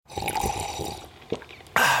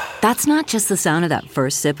That's not just the sound of that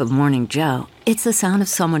first sip of Morning Joe. It's the sound of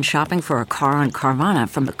someone shopping for a car on Carvana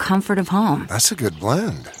from the comfort of home. That's a good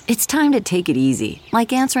blend. It's time to take it easy,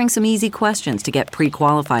 like answering some easy questions to get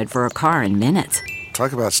pre-qualified for a car in minutes.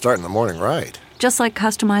 Talk about starting the morning right. Just like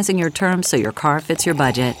customizing your terms so your car fits your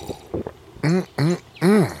budget.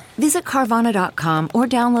 Visit Carvana.com or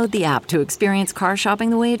download the app to experience car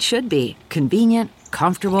shopping the way it should be. Convenient,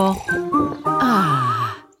 comfortable.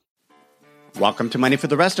 Welcome to Money for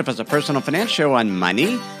the Rest of Us, a personal finance show on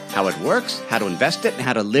money, how it works, how to invest it, and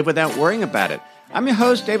how to live without worrying about it. I'm your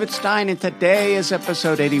host, David Stein, and today is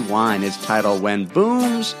episode 81. It's titled, When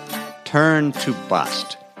Booms Turn to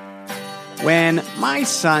Bust. When my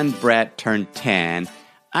son Brett turned 10,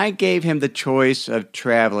 I gave him the choice of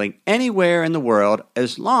traveling anywhere in the world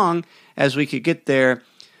as long as we could get there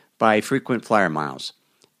by frequent flyer miles.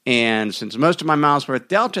 And since most of my miles were at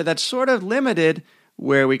Delta, that sort of limited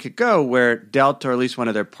where we could go, where Delta or at least one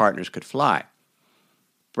of their partners could fly.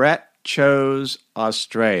 Brett chose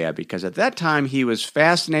Australia because at that time he was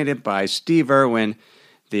fascinated by Steve Irwin,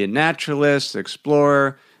 the naturalist, the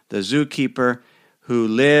explorer, the zookeeper who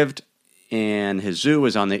lived, and his zoo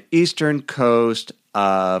was on the eastern coast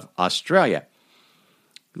of Australia.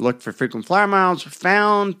 Looked for frequent flyer miles,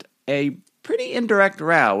 found a pretty indirect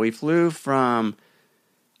route. We flew from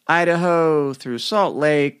Idaho through Salt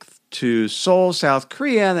Lake to Seoul, South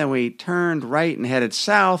Korea, then we turned right and headed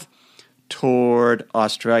south toward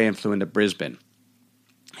Australia and flew into Brisbane.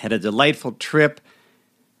 Had a delightful trip,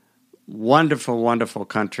 wonderful, wonderful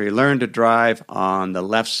country. Learned to drive on the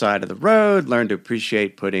left side of the road, learned to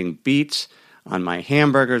appreciate putting beets on my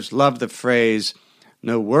hamburgers, loved the phrase,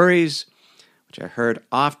 no worries, which I heard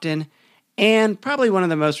often. And probably one of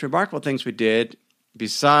the most remarkable things we did,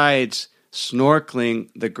 besides snorkeling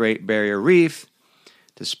the Great Barrier Reef,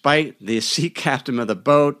 despite the sea captain of the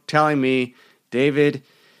boat telling me, David,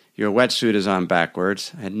 your wetsuit is on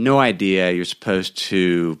backwards. I had no idea you're supposed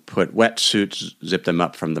to put wetsuits, zip them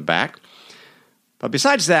up from the back. But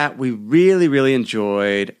besides that, we really, really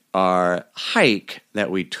enjoyed our hike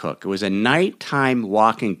that we took. It was a nighttime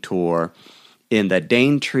walking tour in the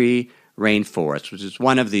Daintree Rainforest, which is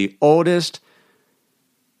one of the oldest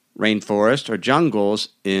rainforests or jungles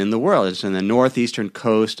in the world. It's in the northeastern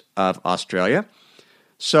coast of Australia.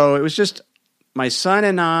 So it was just my son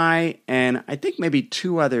and I think maybe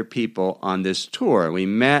two other people on this tour. We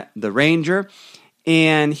met the ranger,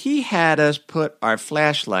 and he had us put our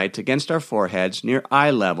flashlights against our foreheads near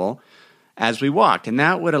eye level as we walked. And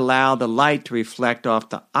that would allow the light to reflect off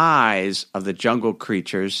the eyes of the jungle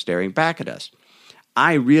creatures staring back at us.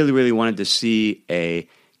 I really, really wanted to see a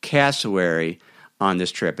cassowary on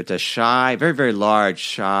this trip. It's a shy, very, very large,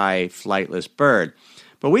 shy, flightless bird.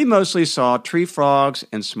 But we mostly saw tree frogs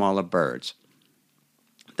and smaller birds.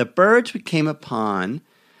 The birds we came upon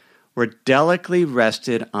were delicately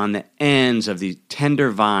rested on the ends of these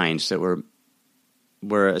tender vines that were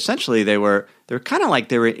essentially they were kind of like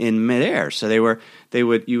they were in midair. So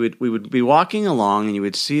we would be walking along and you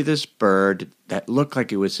would see this bird that looked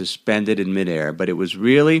like it was suspended in midair, but it was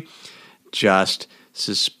really just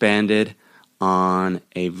suspended on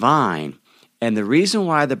a vine. And the reason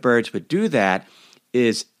why the birds would do that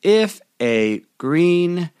is if a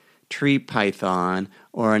green tree python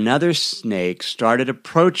or another snake started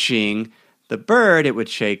approaching the bird, it would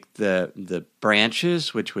shake the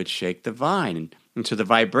branches, which would shake the vine. And so the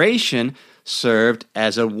vibration served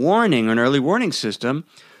as a warning, or an early warning system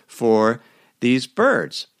for these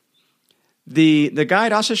birds. The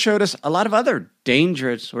guide also showed us a lot of other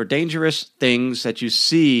dangerous things that you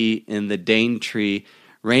see in the Daintree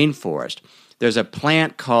Rainforest. There's a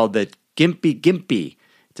plant called the Gympie.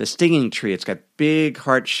 It's a stinging tree. It's got big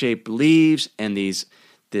heart-shaped leaves and this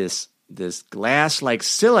glass-like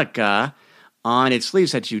silica on its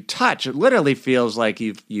leaves that you touch. It literally feels like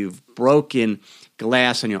you've broken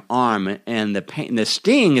glass on your arm, and the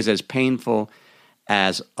sting is as painful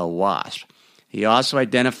as a wasp. He also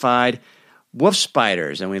identified wolf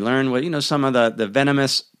spiders, and we learned some of the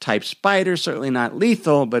venomous type spiders, certainly not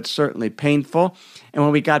lethal, but certainly painful. And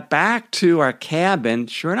when we got back to our cabin,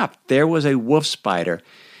 sure enough, there was a wolf spider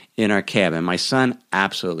in our cabin. My son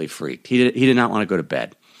absolutely freaked. He did not want to go to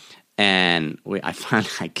bed. And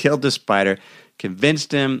I killed the spider,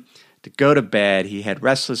 convinced him to go to bed. He had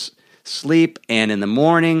restless sleep, and in the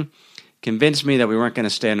morning, convinced me that we weren't going to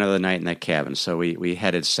stay another night in that cabin. So we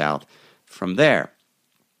headed south from there.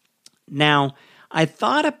 Now, I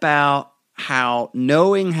thought about how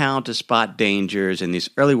knowing how to spot dangers in these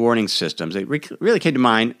early warning systems, it really came to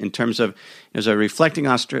mind in terms of reflecting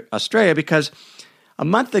Australia, because a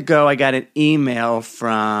month ago I got an email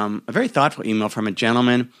a very thoughtful email from a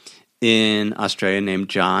gentleman in Australia named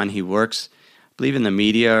John. He works, I believe, in the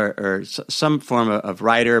media or some form of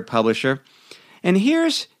writer, publisher. And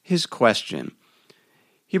here's his question.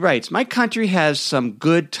 He writes, "My country has some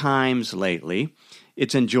good times lately.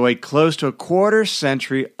 It's enjoyed close to a quarter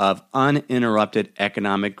century of uninterrupted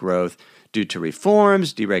economic growth due to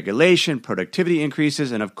reforms, deregulation, productivity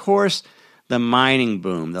increases, and of course, the mining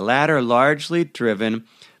boom, the latter largely driven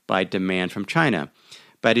by demand from China.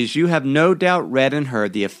 But as you have no doubt read and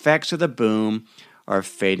heard, the effects of the boom are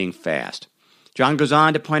fading fast." John goes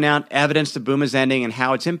on to point out evidence the boom is ending and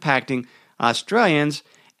how it's impacting Australians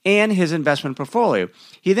and his investment portfolio.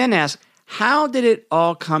 He then asks, how did it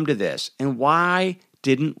all come to this, and why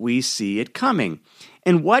didn't we see it coming?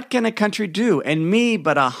 And what can a country do, and me,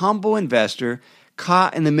 but a humble investor,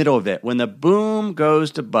 caught in the middle of it when the boom goes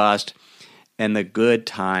to bust and the good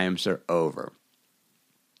times are over?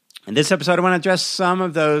 In this episode, I want to address some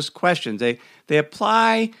of those questions. They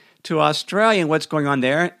apply to Australia and what's going on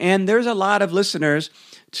there, and there's a lot of listeners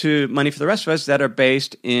to Money for the Rest of Us that are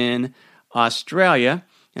based in Australia,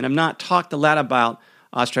 and I've not talked a lot about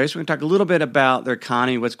Australia, so we're going to talk a little bit about their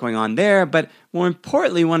economy, what's going on there, but more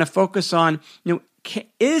importantly, we want to focus on,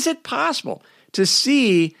 is it possible to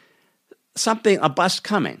see a bust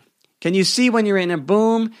coming? Can you see when you're in a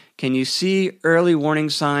boom? Can you see early warning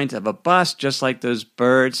signs of a bust, just like those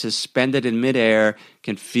birds suspended in midair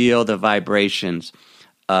can feel the vibrations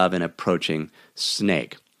of an approaching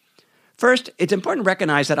snake? First, it's important to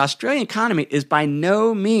recognize that Australian economy is by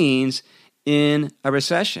no means in a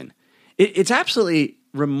recession. It's absolutely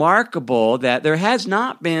remarkable that there has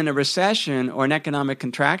not been a recession or an economic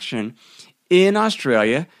contraction in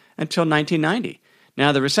Australia until 1990.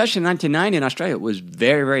 Now, the recession in 1990 in Australia was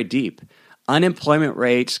very, very deep. Unemployment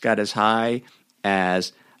rates got as high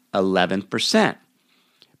as 11%.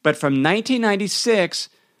 But from 1996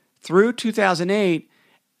 through 2008,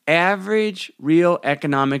 average real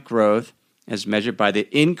economic growth, as measured by the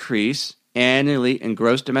increase annually in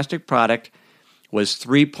gross domestic product, was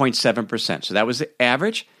 3.7%. So that was the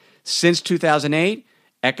average. Since 2008,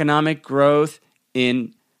 economic growth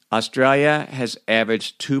in Australia has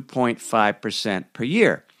averaged 2.5% per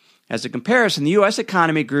year. As a comparison, the U.S.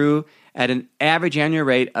 economy grew at an average annual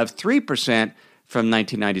rate of 3% from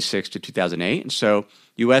 1996 to 2008. And so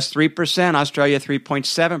U.S. 3%, Australia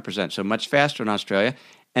 3.7%, so much faster in Australia.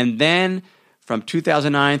 And then from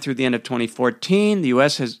 2009 through the end of 2014, the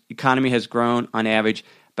U.S. economy has grown on average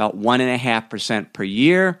about 1.5% per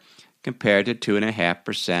year compared to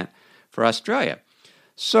 2.5% for Australia.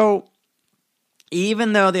 So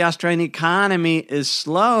even though the Australian economy is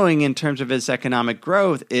slowing in terms of its economic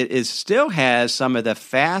growth, it still has some of the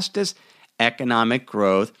fastest economic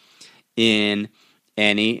growth in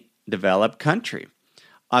any developed country.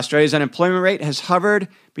 Australia's unemployment rate has hovered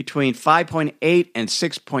between 5.8 and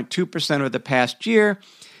 6.2% over the past year.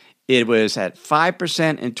 It was at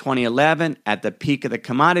 5% in 2011 at the peak of the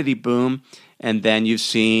commodity boom, and then you've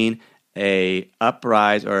seen an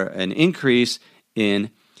uprise or an increase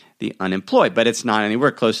in the unemployed, but it's not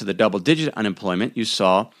anywhere close to the double-digit unemployment you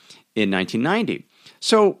saw in 1990.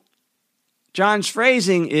 So John's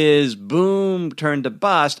phrasing is boom turned to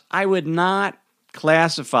bust. I would not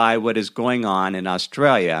classify what is going on in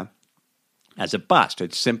Australia as a bust.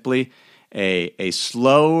 It's simply a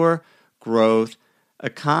slower growth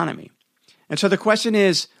economy. And so the question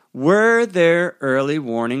is, were there early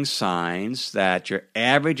warning signs that your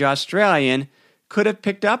average Australian could have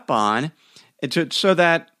picked up on so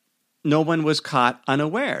that no one was caught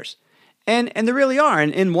unawares? And there really are.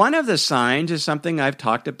 And one of the signs is something I've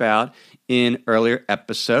talked about in earlier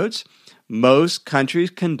episodes. Most countries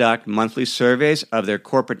conduct monthly surveys of their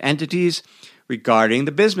corporate entities regarding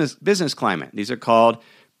the business climate. These are called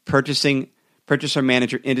Purchaser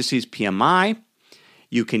Manager Indices, PMI.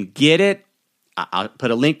 You can get it. I'll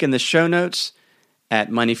put a link in the show notes at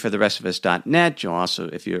moneyfortherestofus.net. You'll also,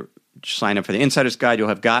 if you sign up for the Insider's Guide, you'll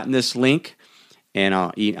have gotten this link, and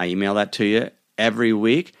I email that to you every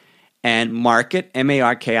week. And Markit,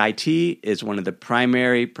 M-A-R-K-I-T, is one of the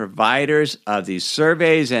primary providers of these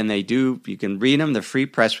surveys, and you can read them, the free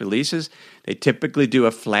press releases. They typically do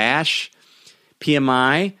a flash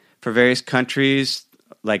PMI for various countries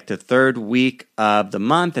like the third week of the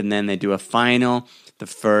month, and then they do a final the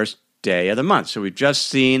first day of the month. So we've just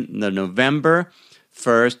seen the November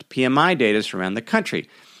 1st PMI data around the country.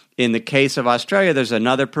 In the case of Australia, there's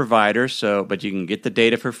another provider, but you can get the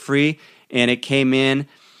data for free, and it came in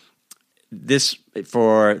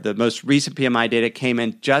for the most recent PMI data came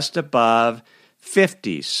in just above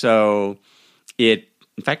 50. So in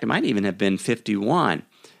fact, it might even have been 51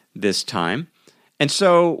 this time. And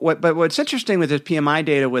so what's interesting with this PMI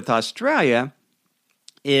data with Australia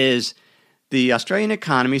is the Australian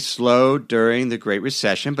economy slowed during the Great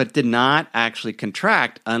Recession, but did not actually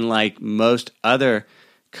contract, unlike most other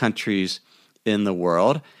countries in the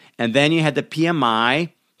world. And then you had the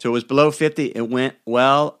PMI, so it was below 50. It went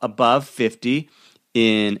well above 50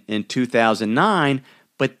 in 2009,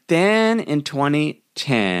 but then in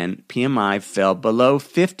 2010, PMI fell below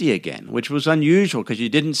 50 again, which was unusual because you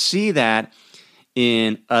didn't see that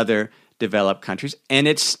in other developed countries. And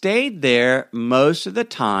it stayed there most of the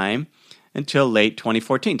time until late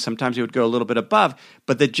 2014. Sometimes it would go a little bit above,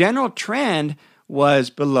 but the general trend was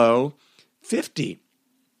below 50.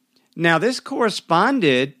 Now, this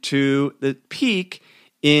corresponded to the peak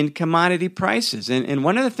in commodity prices. And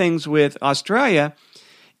one of the things with Australia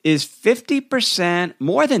is 50%,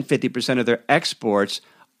 more than 50% of their exports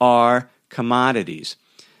are commodities.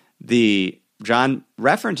 John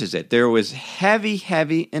references it. There was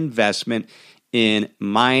heavy investment in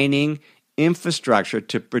mining infrastructure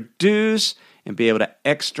to produce and be able to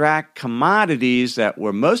extract commodities that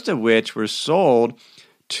were, most of which were sold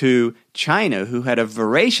to China, who had a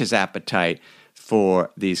voracious appetite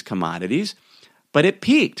for these commodities. But it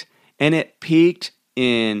peaked, and it peaked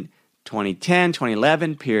in 2010,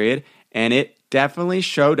 2011 period, and it definitely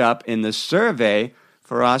showed up in the survey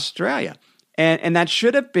for Australia. And that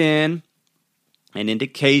should have been an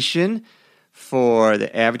indication for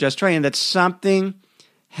the average Australian that something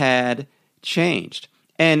had changed.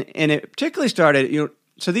 And it particularly started,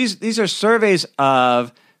 so these are surveys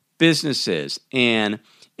of businesses. And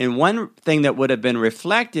one thing that would have been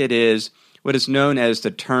reflected is what is known as the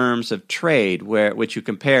terms of trade, which you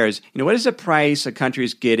compare is, what is the price a country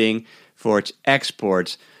is getting for its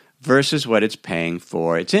exports versus what it's paying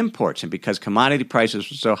for its imports. And because commodity prices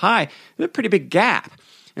were so high, there's a pretty big gap.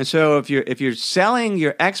 And so if you're selling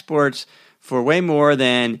your exports for way more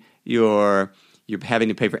than you're having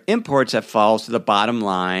to pay for imports, that falls to the bottom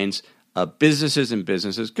lines of businesses and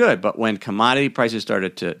businesses good. But when commodity prices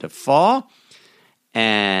started to fall,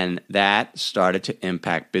 and that started to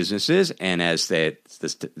impact businesses, and as the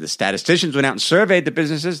statisticians went out and surveyed the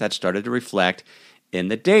businesses, that started to reflect in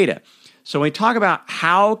the data. So when we talk about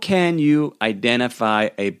how can you identify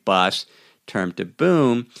a bust term to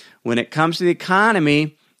boom, when it comes to the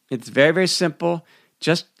economy, it's very, very simple.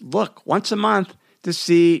 Just look once a month to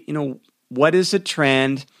see, what is the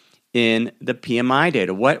trend in the PMI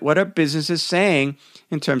data? What are businesses saying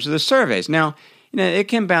in terms of the surveys? Now, it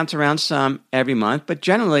can bounce around some every month, but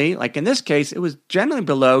generally, like in this case, it was generally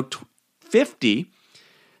below 50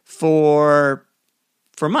 for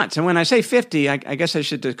months. And when I say 50, I guess I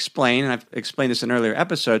should explain, and I've explained this in earlier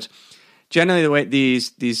episodes, generally the way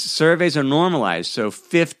these surveys are normalized. So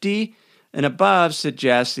 50 and above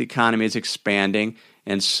suggests the economy is expanding,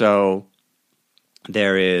 and so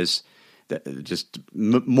there is just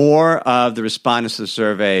more of the respondents to the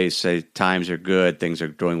survey say times are good, things are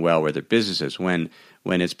doing well with their businesses. When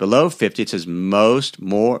it's below 50, it says more than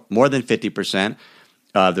 50%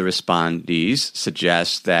 of the respondees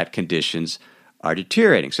suggest that conditions are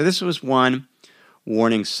deteriorating. So this was one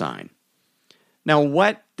warning sign. Now,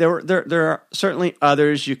 there are certainly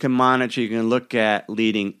others you can monitor. You can look at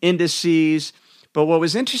leading indices. But what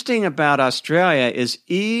was interesting about Australia is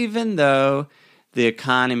even though the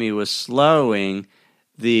economy was slowing,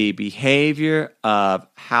 the behavior of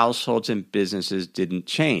households and businesses didn't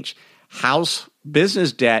change.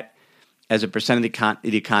 Business debt as a percent of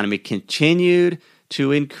the economy continued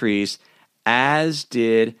to increase, as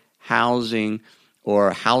did housing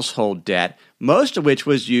or household debt, most of which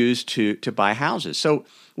was used to buy houses. So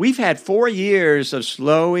we've had 4 years of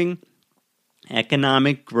slowing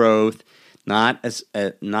economic growth, not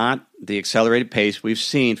the accelerated pace we've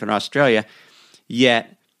seen from Australia,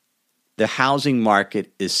 yet the housing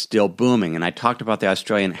market is still booming. And I talked about the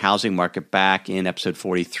Australian housing market back in episode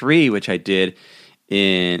 43, which I did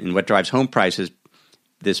in What Drives Home Prices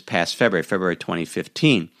this past February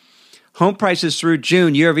 2015. Home prices through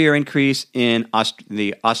June, year-over-year increase in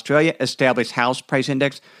the Australia Established House Price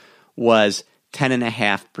Index was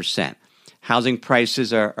 10.5%. Housing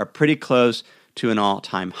prices are pretty close to an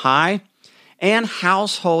all-time high. And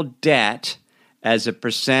household debt as a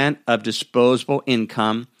percent of disposable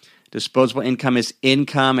income. Disposable income is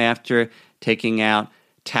income after taking out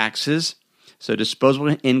taxes. So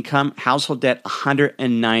disposable income, household debt,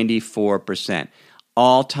 194%.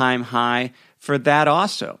 All-time high for that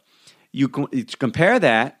also. You compare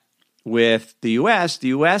that with the U.S. The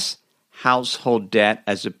U.S. household debt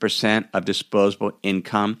as a percent of disposable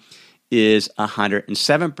income is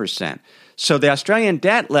 107%. So the Australian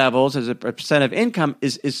debt levels as a percent of income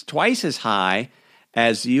is twice as high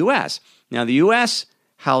as the U.S. Now, the U.S.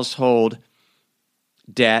 household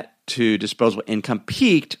debt to disposable income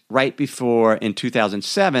peaked right before in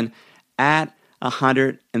 2007 at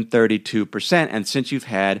 132%, and since you've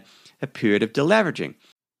had a period of deleveraging.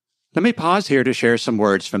 Let me pause here to share some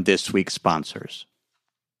words from this week's sponsors.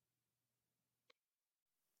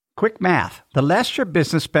 Quick math. The less your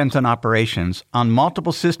business spends on operations, on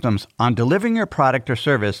multiple systems, on delivering your product or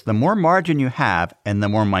service, the more margin you have and the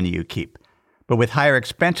more money you keep. But with higher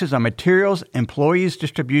expenses on materials, employees,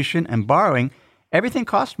 distribution, and borrowing, everything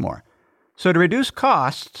costs more. So to reduce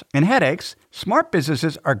costs and headaches, smart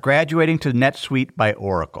businesses are graduating to NetSuite by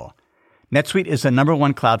Oracle. NetSuite is the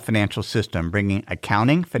 #1 cloud financial system, bringing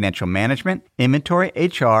accounting, financial management, inventory,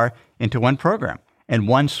 HR into one program and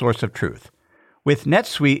one source of truth. With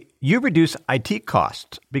NetSuite, you reduce IT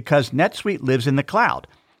costs because NetSuite lives in the cloud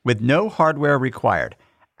with no hardware required,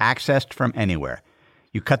 accessed from anywhere.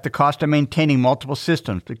 You cut the cost of maintaining multiple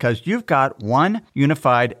systems because you've got one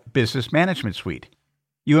unified business management suite.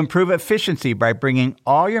 You improve efficiency by bringing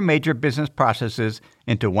all your major business processes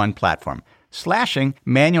into one platform, slashing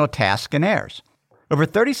manual tasks and errors. Over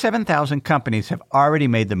 37,000 companies have already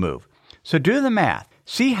made the move. So do the math.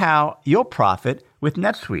 See how you'll profit with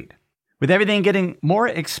NetSuite. With everything getting more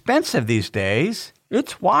expensive these days,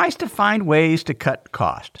 it's wise to find ways to cut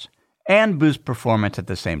costs and boost performance at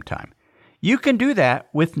the same time. You can do that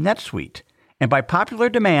with NetSuite. And by popular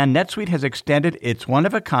demand, NetSuite has extended its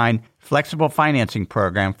one-of-a-kind flexible financing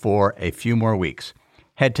program for a few more weeks.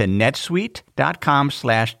 Head to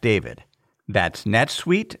netsuite.com/David. That's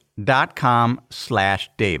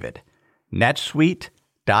netsuite.com/David.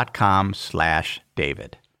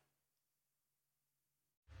 netsuite.com/David.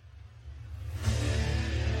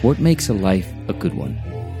 What makes a life a good one?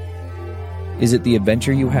 Is it the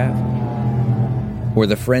adventure you have? Or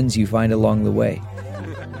the friends you find along the way?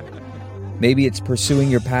 Maybe it's pursuing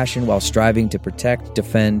your passion while striving to protect,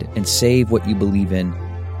 defend, and save what you believe in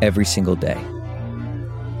every single day.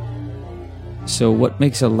 So what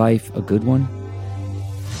makes a life a good one?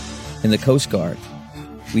 In the Coast Guard,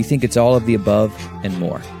 we think it's all of the above and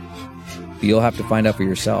more. But you'll have to find out for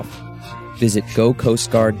yourself. Visit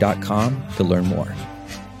gocoastguard.com to learn more.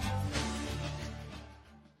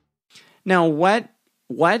 Now, what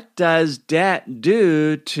does debt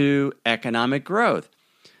do to economic growth?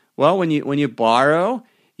 Well, when you borrow,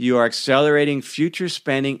 you are accelerating future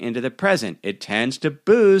spending into the present. It tends to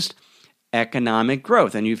boost economic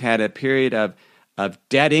growth. And you've had a period of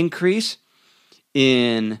debt increase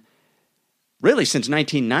in really since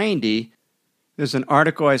 1990. There's an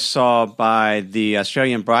article I saw by the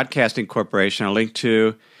Australian Broadcasting Corporation I'll link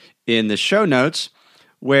to in the show notes,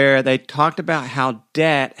 where they talked about how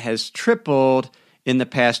debt has tripled in the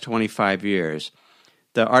past 25 years.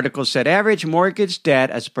 The article said average mortgage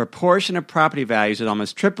debt as a proportion of property values has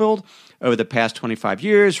almost tripled over the past 25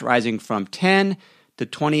 years, rising from 10 to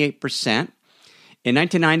 28%. In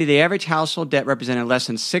 1990, the average household debt represented less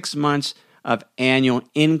than 6 months of annual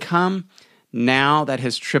income. Now that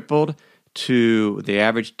has tripled to the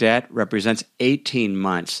average debt represents 18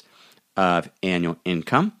 months of annual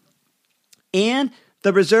income. And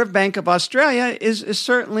the Reserve Bank of Australia is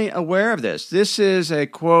certainly aware of this. This is a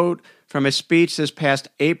quote from a speech this past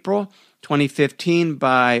April 2015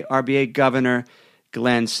 by RBA Governor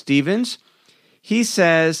Glenn Stevens. He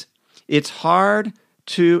says, it's hard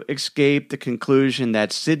to escape the conclusion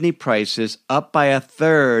that Sydney prices, up by a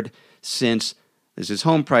third since, this is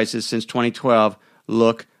home prices since 2012,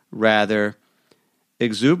 look rather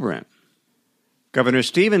exuberant. Governor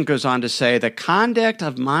Stevens goes on to say the conduct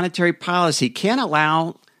of monetary policy can't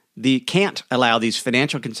allow these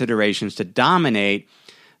financial considerations to dominate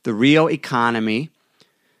the real economy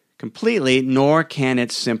completely, nor can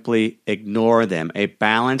it simply ignore them. A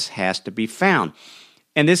balance has to be found.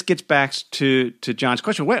 And this gets back to John's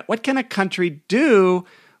question. What can a country do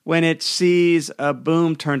when it sees a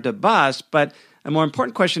boom turn to bust? But a more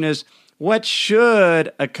important question is, what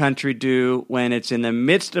should a country do when it's in the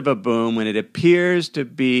midst of a boom, when it appears to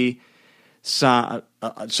be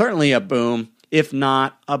certainly a boom, if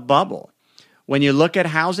not a bubble? When you look at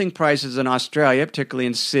housing prices in Australia, particularly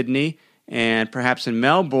in Sydney and perhaps in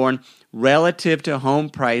Melbourne, relative to home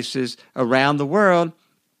prices around the world,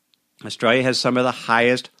 Australia has some of the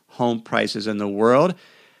highest home prices in the world.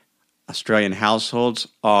 Australian households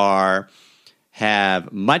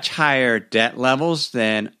have much higher debt levels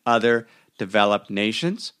than other developed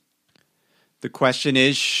nations. The question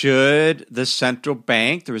is, should the central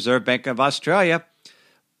bank, the Reserve Bank of Australia,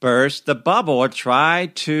 burst the bubble or try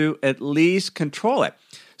to at least control it?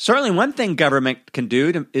 Certainly one thing government can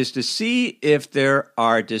do is to see if there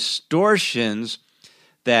are distortions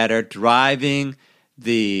that are driving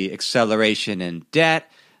the acceleration in debt,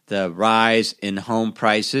 the rise in home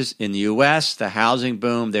prices in the U.S., the housing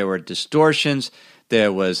boom. There were distortions.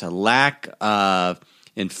 There was a lack of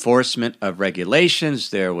enforcement of regulations.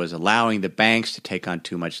 There was allowing the banks to take on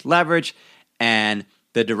too much leverage. And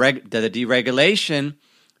the deregulation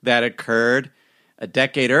that occurred a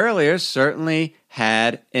decade earlier certainly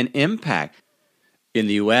had an impact. In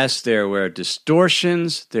the U.S., there were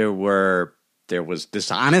distortions, there was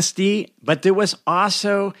dishonesty, but there was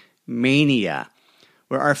also mania.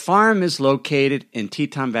 Where our farm is located in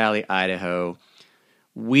Teton Valley, Idaho,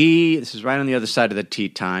 this is right on the other side of the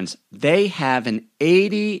Tetons, they have an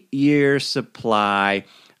 80-year supply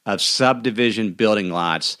of subdivision building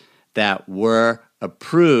lots that were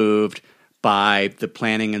approved by the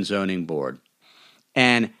Planning and Zoning Board.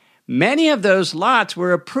 And many of those lots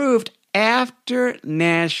were approved after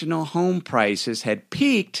national home prices had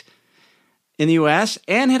peaked in the U.S.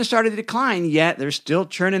 and had started to decline, yet they're still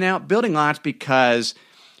churning out building lots because,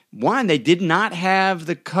 one, they did not have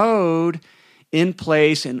the code in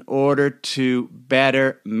place in order to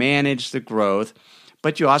better manage the growth,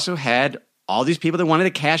 but you also had all these people that wanted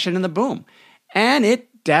to cash in the boom, and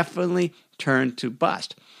it definitely turned to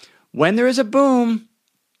bust. When there is a boom,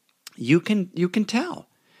 you can tell.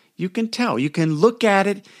 You can tell. You can look at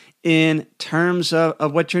it in terms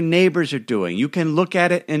of what your neighbors are doing. You can look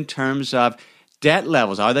at it in terms of debt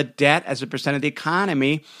levels. Are the debt as a percent of the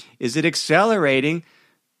economy, is it accelerating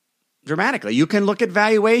dramatically? You can look at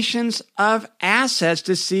valuations of assets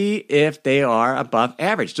to see if they are above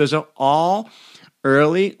average. Those are all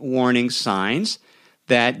early warning signs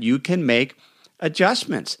that you can make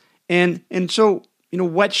adjustments. And so,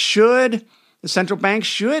 what should the central bank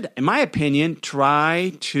should, in my opinion,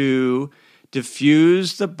 try to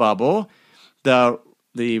diffuse the bubble. The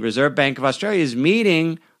Reserve Bank of Australia is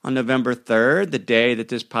meeting on November 3rd, the day that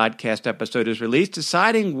this podcast episode is released,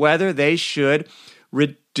 deciding whether they should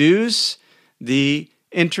reduce the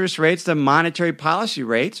interest rates, the monetary policy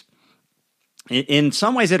rates. In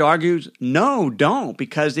some ways, it argues, no, don't,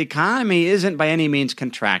 because the economy isn't by any means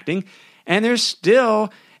contracting, and there's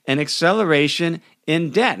still an acceleration in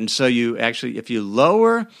debt. And so if you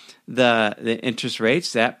lower the interest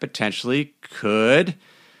rates, that potentially could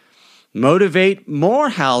motivate more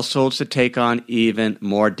households to take on even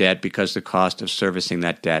more debt because the cost of servicing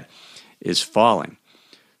that debt is falling.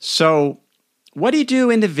 So what do you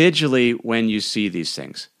do individually when you see these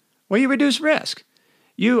things? Well, you reduce risk.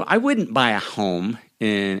 I wouldn't buy a home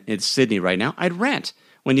in Sydney right now. I'd rent.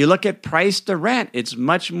 When you look at price to rent, it's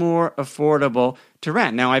much more affordable to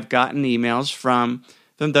rent. Now, I've gotten emails from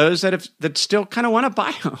those that still kind of want to buy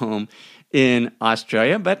a home in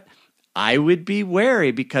Australia, but I would be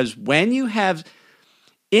wary because when you have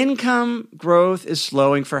income growth is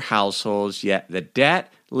slowing for households, yet the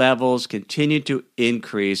debt levels continue to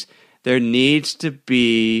increase, it needs to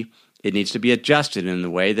be adjusted. And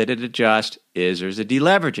the way that it adjusts is there's a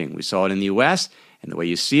deleveraging. We saw it in the U.S., and the way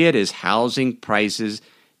you see it is housing prices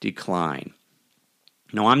decline.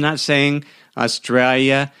 Now, I'm not saying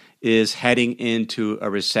Australia is heading into a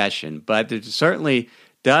recession, but it certainly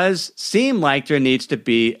does seem like there needs to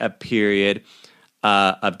be a period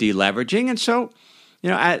of deleveraging. And so,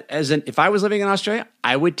 if I was living in Australia,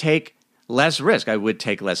 I would take less risk. I would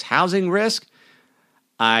take less housing risk.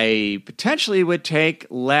 I potentially would take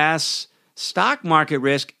less stock market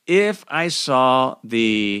risk if I saw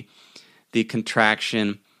the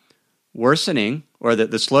contraction worsening or the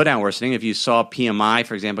slowdown worsening. If you saw PMI,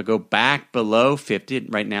 for example, go back below 50,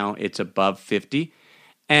 right now it's above 50,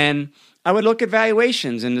 and I would look at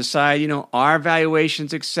valuations and decide, are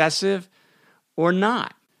valuations excessive or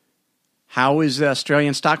not? How is the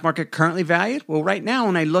Australian stock market currently valued? Well, right now,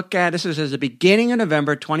 when I look at this, is the beginning of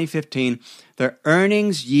November 2015, the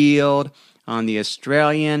earnings yield on the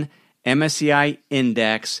Australian MSCI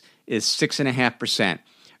index is 6.5%.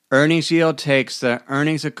 Earnings yield takes the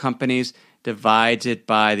earnings of companies, divides it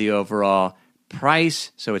by the overall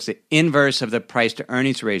price, so it's the inverse of the price to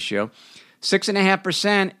earnings ratio.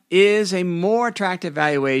 6.5% is a more attractive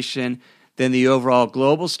valuation than the overall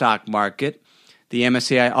global stock market. The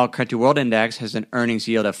MSCI All Country World Index has an earnings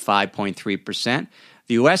yield of 5.3%.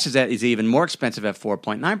 The U.S. is even more expensive at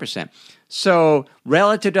 4.9%. So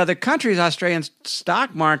relative to other countries, Australian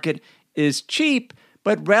stock market is cheap,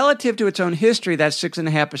 but relative to its own history, that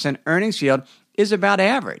 6.5% earnings yield is about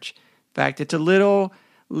average. In fact, it's a little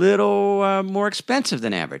more expensive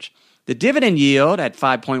than average. The dividend yield at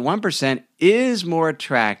 5.1% is more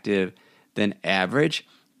attractive than average.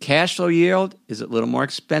 Cash flow yield is a little more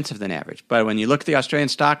expensive than average. But when you look at the Australian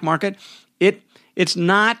stock market, it's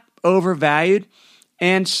not overvalued.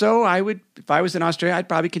 And so if I was in Australia, I'd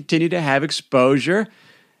probably continue to have exposure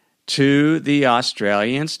to the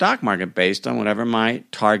Australian stock market based on whatever my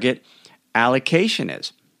target allocation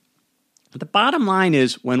is. The bottom line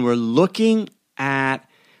is when we're looking at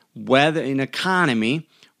whether an economy,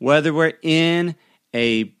 whether we're in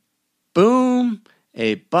a boom,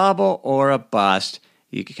 a bubble, or a bust,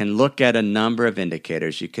 you can look at a number of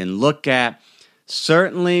indicators. You can look at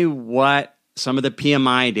certainly what some of the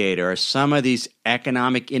PMI data or some of these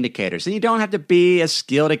economic indicators. And you don't have to be a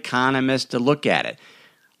skilled economist to look at it.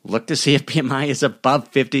 Look to see if PMI is above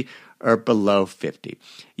 50 or below 50.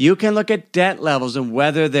 You can look at debt levels and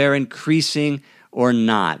whether they're increasing or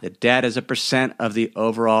not. The debt is a percent of the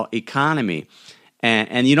overall economy.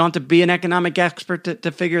 And you don't have to be an economic expert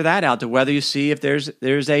to figure that out, to whether you see if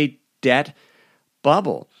there's a debt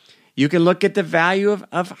bubble. You can look at the value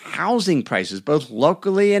of housing prices, both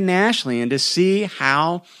locally and nationally, and to see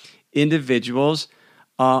how individuals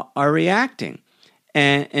are reacting.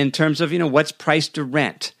 And in terms of, what's priced to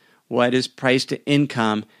rent, what is priced to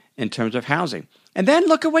income in terms of housing. And then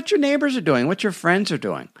look at what your neighbors are doing, what your friends are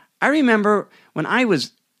doing. I remember when I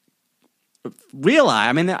was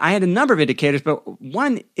I had a number of indicators, but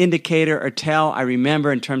one indicator or tell I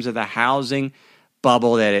remember in terms of the housing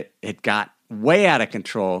bubble that it got way out of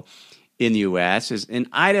control in the U.S. is in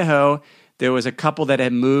Idaho, there was a couple that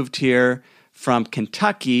had moved here from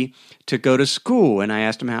Kentucky to go to school. And I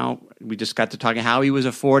asked him we just got to talking how he was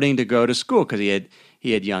affording to go to school because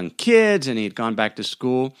he had young kids and he had gone back to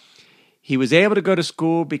school. He was able to go to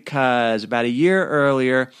school because about a year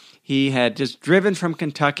earlier, he had just driven from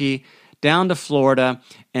Kentucky down to Florida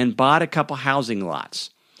and bought a couple housing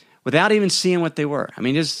lots without even seeing what they were.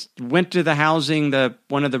 Just went to the housing,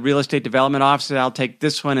 one of the real estate development offices, I'll take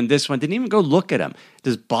this one and this one. Didn't even go look at them.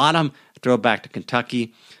 Just bought them, drove back to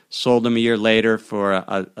Kentucky, sold them a year later for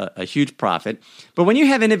a huge profit. But when you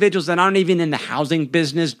have individuals that aren't even in the housing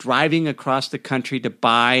business driving across the country to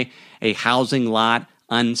buy a housing lot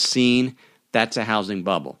unseen, that's a housing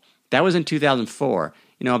bubble. That was in 2004,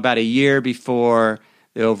 about a year before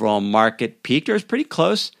the overall market peaked, or was pretty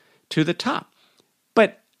close to the top.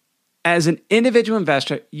 But as an individual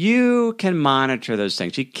investor, you can monitor those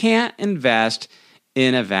things. You can't invest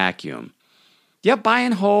in a vacuum. Yeah, buy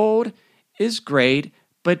and hold is great,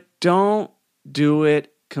 but don't do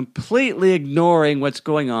it completely ignoring what's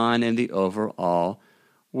going on in the overall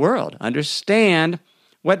world. Understand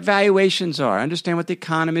what valuations are, understand what the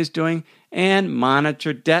economy is doing, and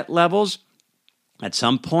monitor debt levels. At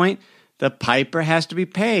some point, the piper has to be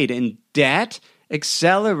paid, and debt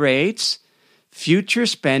accelerates future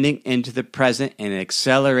spending into the present, and it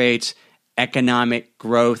accelerates economic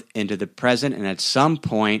growth into the present. And at some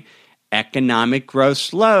point, economic growth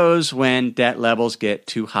slows when debt levels get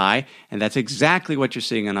too high, and that's exactly what you're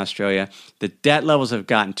seeing in Australia. The debt levels have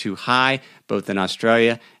gotten too high, both in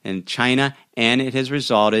Australia and China, and it has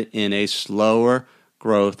resulted in a slower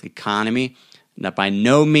growth economy. Not by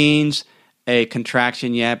no means a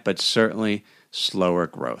contraction yet, but certainly slower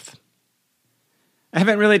growth. I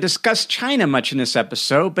haven't really discussed China much in this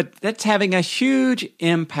episode, but that's having a huge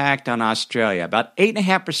impact on Australia. About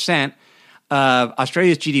 8.5% of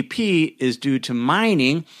Australia's GDP is due to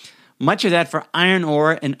mining, much of that for iron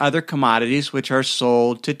ore and other commodities which are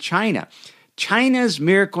sold to China. China's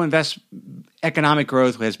miracle economic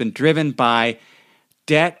growth has been driven by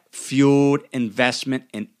debt-fueled investment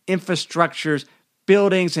in infrastructures,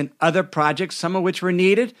 buildings, and other projects, some of which were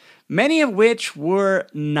needed, many of which were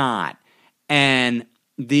not. And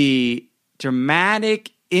the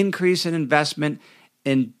dramatic increase in investment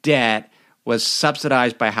in debt was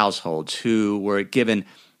subsidized by households who were given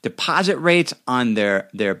deposit rates on their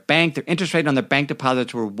bank. Their interest rate on their bank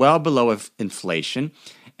deposits were well below inflation,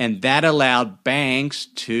 and that allowed banks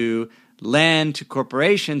to lend to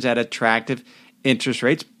corporations at attractive interest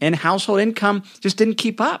rates, and household income just didn't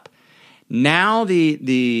keep up. Now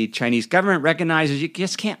the Chinese government recognizes you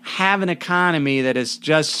just can't have an economy that is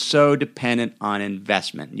just so dependent on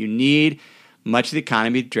investment. You need much of the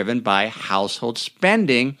economy driven by household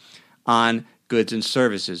spending on goods and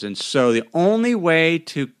services. And so the only way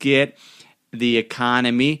to get the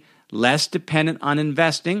economy less dependent on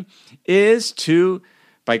investing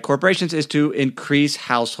by corporations is to increase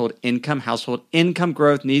household income. Household income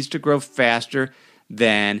growth needs to grow faster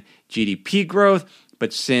than GDP growth,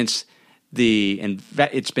 but since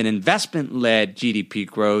it's been investment-led GDP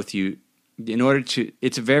growth,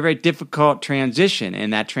 it's a very, very difficult transition,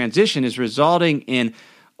 and that transition is resulting in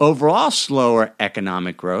overall slower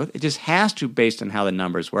economic growth. It just has to based on how the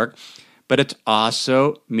numbers work, but it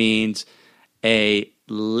also means not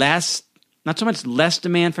so much less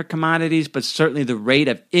demand for commodities, but certainly the rate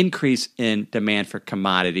of increase in demand for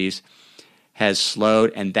commodities has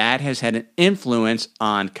slowed, and that has had an influence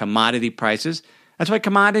on commodity prices. That's why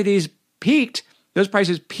commodities peaked. Those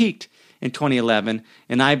prices peaked in 2011,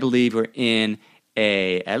 and I believe we're in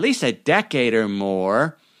at least a decade or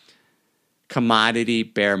more commodity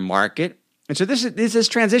bear market. And so this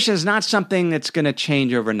transition is not something that's going to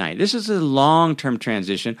change overnight. This is a long-term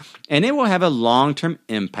transition, and it will have a long-term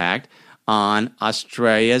impact on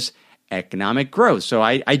Australia's economic growth. So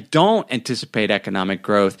I don't anticipate economic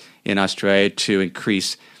growth in Australia to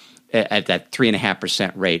increase at that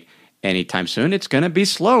 3.5% rate anytime soon. It's going to be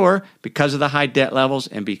slower because of the high debt levels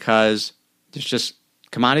and because there's just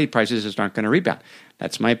commodity prices just aren't going to rebound.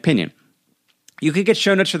 That's my opinion. You can get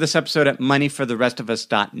show notes for this episode at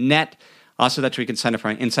moneyfortherestofus.net. Also, that's where you can sign up for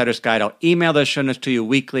an Insider's Guide. I'll email those show notes to you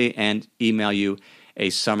weekly and email you a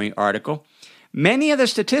summary article. Many of the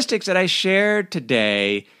statistics that I shared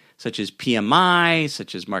today, such as PMI,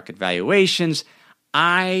 such as market valuations,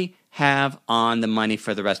 I have on the Money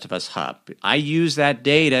for the Rest of Us hub. I use that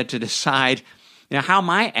data to decide how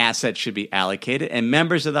my assets should be allocated, and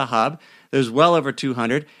members of the hub, there's well over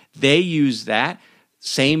 200, they use that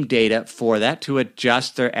same data for that to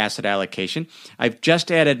adjust their asset allocation. I've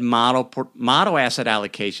just added model asset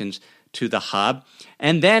allocations to the hub.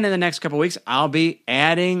 And then in the next couple of weeks, I'll be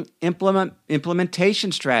adding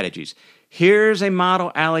implementation strategies. Here's a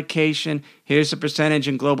model allocation. Here's the percentage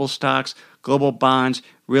in global stocks, global bonds,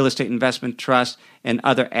 real estate investment trusts, and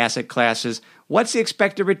other asset classes. What's the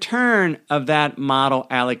expected return of that model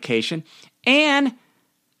allocation? And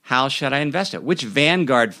how should I invest it? Which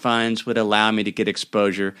Vanguard funds would allow me to get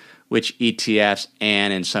exposure, which ETFs,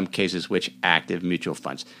 and in some cases, which active mutual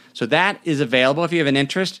funds. So that is available. If you have an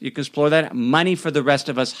interest, you can explore that at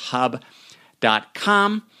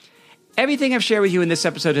moneyfortherestofushub.com. Everything I've shared with you in this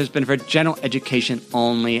episode has been for general education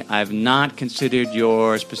only. I've not considered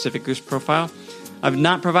your specific risk profile. I've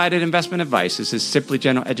not provided investment advice. This is simply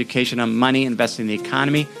general education on money, investing in the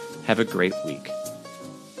economy. Have a great week.